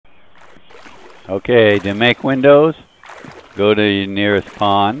Okay, to make windows, go to your nearest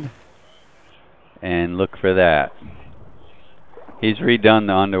pond and look for that. He's redone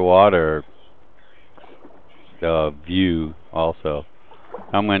the underwater view also.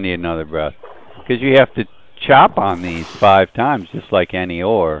 I'm going to need another brush. Because you have to chop on these 5 times just like any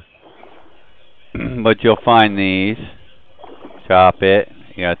ore. But you'll find these, chop it,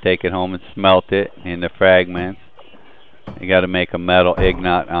 you got to take it home and smelt it into fragments. You got to make a metal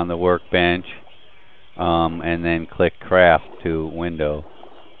ingot on the workbench. And then click craft to window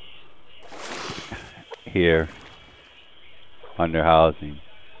here under housing.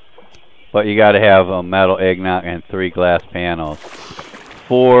 But you got to have a metal ingot and 3 glass panels.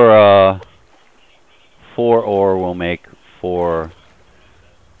 4 ore will make 4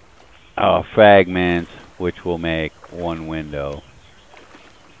 fragments, which will make 1 window.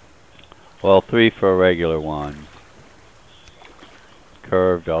 Well, 3 for a regular one.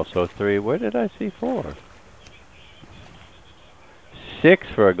 Curved also 3. Where did I see 4? 6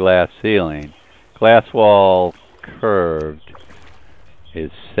 for a glass ceiling. Glass wall curved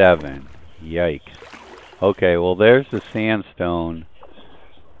is 7. Yikes. Okay, well there's the sandstone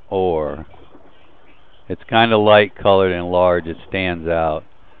ore. It's kind of light colored and large. It stands out.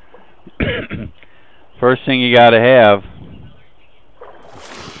 First thing you got to have,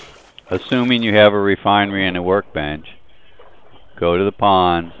 assuming you have a refinery and a workbench, go to the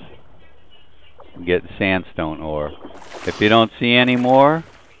ponds, get sandstone ore. If you don't see any more,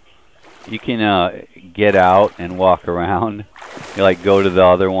 you can get out and walk around. You like go to the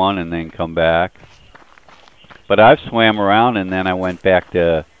other one and then come back. But I've swam around and then I went back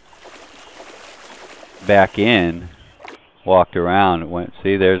in, walked around, went.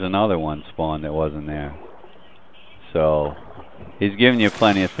 See, there's another one spawned that wasn't there. So he's giving you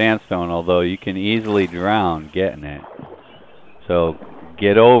plenty of sandstone, although you can easily drown getting it. So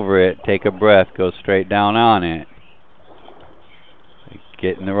get over it, take a breath, go straight down on it.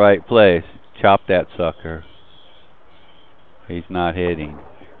 Get in the right place. Chop that sucker. He's not hitting.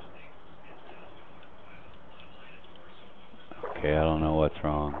 Okay, I don't know what's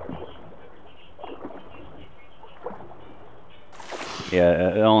wrong.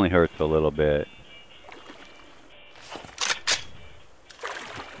 Yeah, it only hurts a little bit.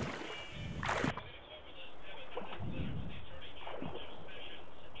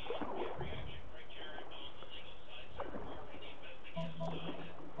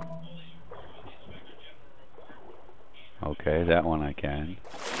 Okay, that one I can.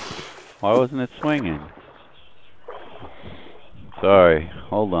 Why wasn't it swinging? Sorry,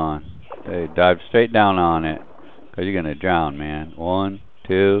 hold on. Hey, dive straight down on it, because you're going to drown, man. 1,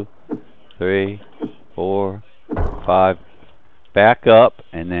 2, 3, 4, 5. Back up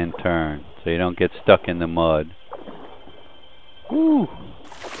and then turn, so you don't get stuck in the mud. Woo!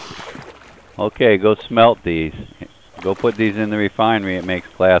 Okay, go smelt these. Go put these in the refinery. It makes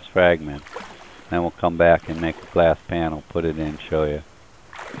glass fragments. Then we'll come back and make a glass panel, put it in, show you.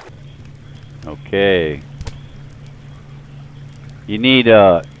 Okay. You need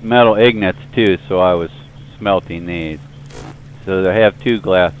metal ingots too, so I was smelting these. So they have 2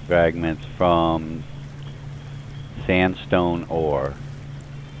 glass fragments from sandstone ore.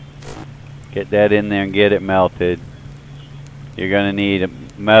 Get that in there and get it melted. You're going to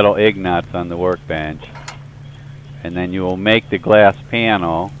need metal ingots on the workbench. And then you will make the glass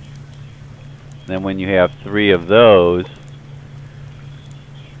panel. Then when you have 3 of those,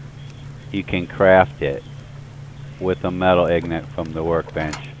 you can craft it with a metal ingot from the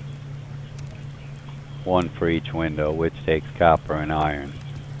workbench. 1 for each window, which takes copper and iron.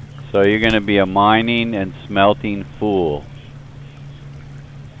 So you're going to be a mining and smelting fool.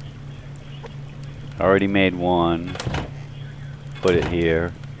 Already made 1. Put it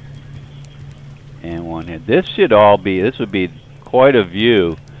here. And 1 here. This should all be, this would be quite a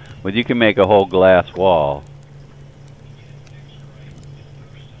view. But you can make a whole glass wall.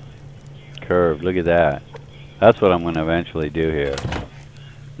 Curved, look at that. That's what I'm going to eventually do here.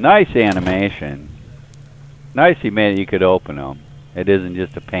 Nice animation. Nice he made it you could open them. It isn't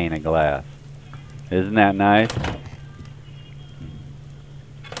just a pane of glass. Isn't that nice?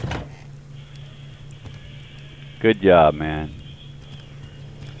 Good job, man.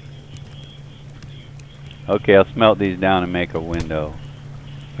 Okay, I'll smelt these down and make a window.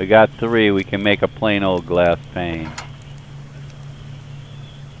 We got 3, we can make a plain old glass pane.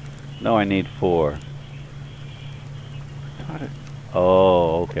 No, I need 4.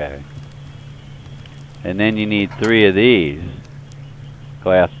 Oh, okay. And then you need 3 of these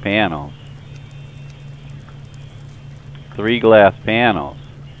glass panels. 3 glass panels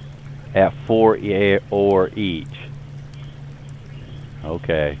at 4 ore each.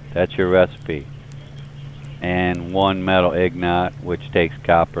 Okay, that's your recipe. and 1 metal ingot, which takes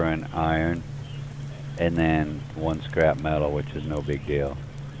copper and iron, and then 1 scrap metal, which is no big deal.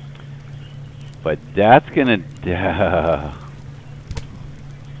 But that's gonna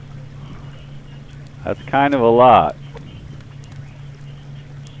that's kind of a lot.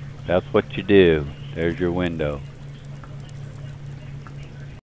 That's what you do. There's your window.